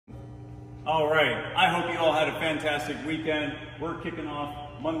All right, I hope you all had a fantastic weekend. We're kicking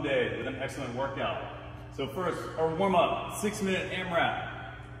off Monday with an excellent workout. So first, our warm-up, 6-minute AMRAP.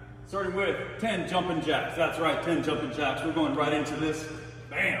 Starting with 10 jumping jacks. That's right, 10 jumping jacks. We're going right into this.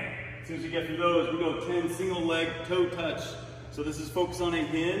 Bam! As soon as you get through those, we go 10 single leg toe touch. So this is focused on a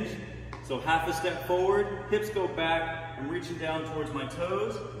hinge. So half a step forward, hips go back. I'm reaching down towards my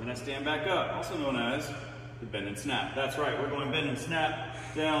toes, and then I stand back up, also known as the bend and snap. That's right, we're going bend and snap,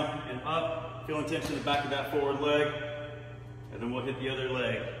 down and up. Feeling tension in the back of that forward leg. And then we'll hit the other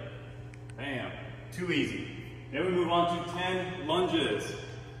leg. Bam, too easy. Then we move on to 10 lunges.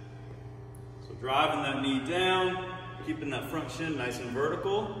 So driving that knee down, keeping that front shin nice and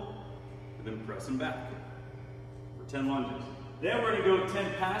vertical, and then pressing back for 10 lunges. Then we're gonna go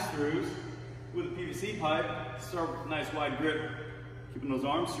 10 pass-throughs with a PVC pipe. Start with a nice wide grip, keeping those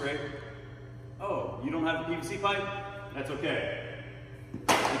arms straight. Oh, you don't have a PVC pipe? That's okay.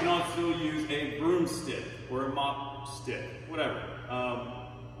 You can also use a broomstick or a mop stick, whatever.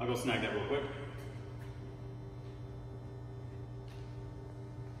 I'll go snag that real quick.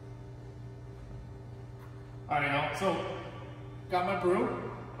 All right, y'all, so got my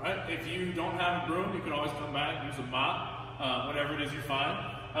broom, right? If you don't have a broom, you can always come back, use a mop, whatever it is you find.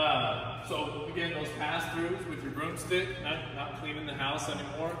 So again, those pass-throughs with your broomstick, not cleaning the house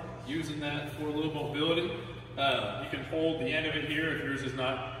anymore, using that for a little mobility. You can hold the end of it here if yours is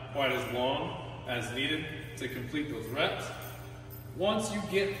not quite as long as needed to complete those reps. Once you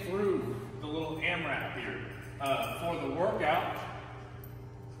get through the little AMRAP here, for the workout,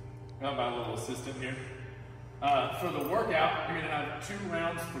 got my little assistant here. For the workout, you're gonna have 2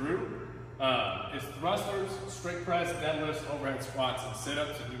 rounds through. It's thrusters, strict press, deadlifts, overhead squats, and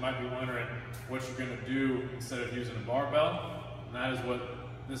sit-ups. And you might be wondering what you're gonna do instead of using a barbell. And that is what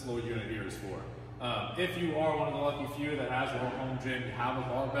this little unit here is for. If you are one of the lucky few that has your home gym, you have a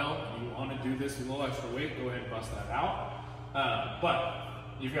barbell, and you want to do this with a little extra weight, go ahead and bust that out. But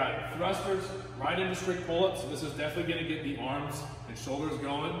you've got thrusters right into strict pull-ups, so this is definitely going to get the arms and shoulders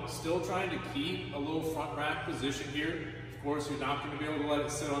going. Still trying to keep a little front rack position here. Of course, you're not going to be able to let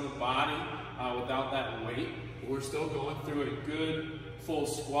it sit on the body without that weight. But we're still going through a good full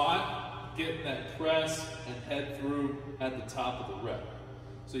squat, getting that press and head through at the top of the rep.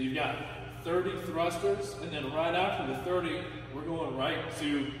 So you've got 30 thrusters, and then right after the 30, we're going right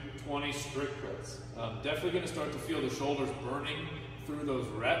to 20 strict press. Definitely going to start to feel the shoulders burning through those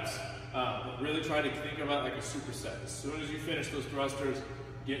reps. But really try to think about like a superset. As soon as you finish those thrusters,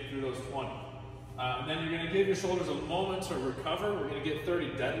 get through those 20. And then you're going to give your shoulders a moment to recover. We're going to get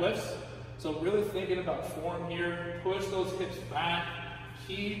 30 deadlifts. So really thinking about form here, push those hips back,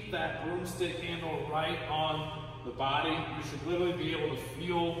 keep that broomstick handle right on the body. You should literally be able to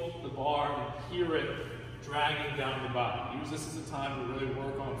feel the bar and hear it dragging down the body. Use this as a time to really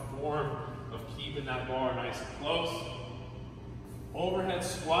work on form of keeping that bar nice and close. Overhead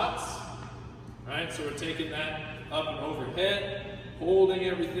squats, right? So we're taking that up and overhead, holding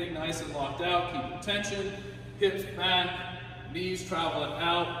everything nice and locked out, keeping tension, hips back, knees traveling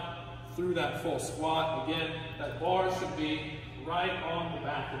out through that full squat. Again, that bar should be right on the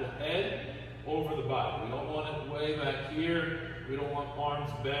back of the head, over the body. We don't want it way back here. We don't want arms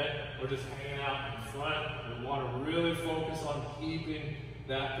bent or just hanging out in front. We want to really focus on keeping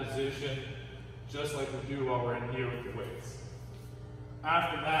that position just like we do while we're in here with the weights.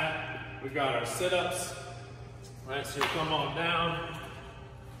 After that, we've got our sit-ups. Right, so you come on down.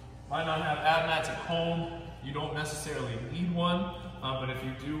 Might not have ab mats at home. You don't necessarily need one, but if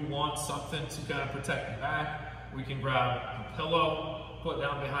you do want something to kind of protect the back, we can grab a pillow, put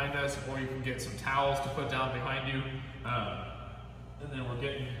down behind us, or you can get some towels to put down behind you. And then we're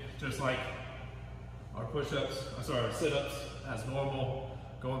getting just like our push-ups, our sit-ups as normal,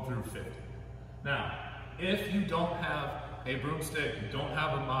 going through 50. Now, if you don't have a broomstick, you don't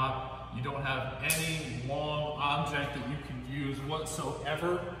have a mop, you don't have any long object that you can use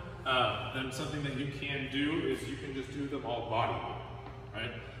whatsoever, then something that you can do is you can just do them all body weight,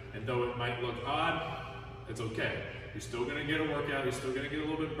 right? And though it might look odd, it's okay. You're still gonna get a workout, you're still gonna get a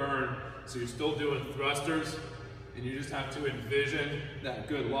little bit burned, so you're still doing thrusters, and you just have to envision that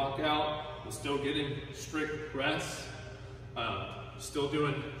good lockout. You're still getting strict press, still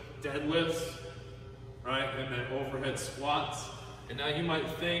doing deadlifts, right? And then overhead squats. And now you might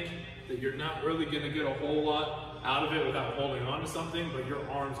think that you're not really gonna get a whole lot out of it without holding on to something, but your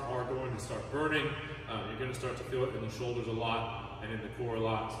arms are going to start burning. You're gonna start to feel it in the shoulders a lot and in the core a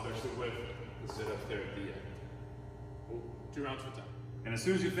lot, especially with the sit-ups there at the end. 2 rounds for 10. And as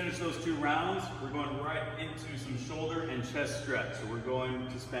soon as you finish those 2 rounds, we're going right into some shoulder and chest stretch. So we're going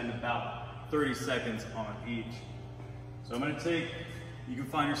to spend about 30 seconds on each. So I'm going to take You can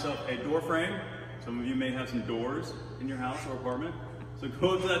find yourself a door frame. Some of you may have some doors in your house or apartment. So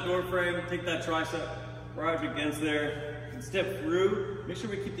go to that door frame, take that tricep right up against there, and step through. Make sure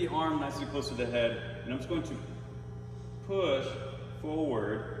we keep the arm nice and close to the head. And I'm just going to push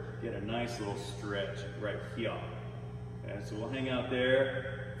forward, get a nice little stretch right here. Okay, so we'll hang out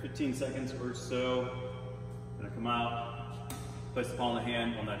there 15 seconds or so. Then I come out, place the palm of the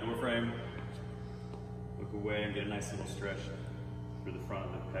hand on that door frame, look away and get a nice little stretch through the front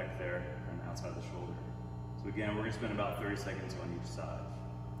of the pec there and the outside of the shoulder. So again, we're gonna spend about 30 seconds on each side.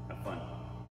 Have fun.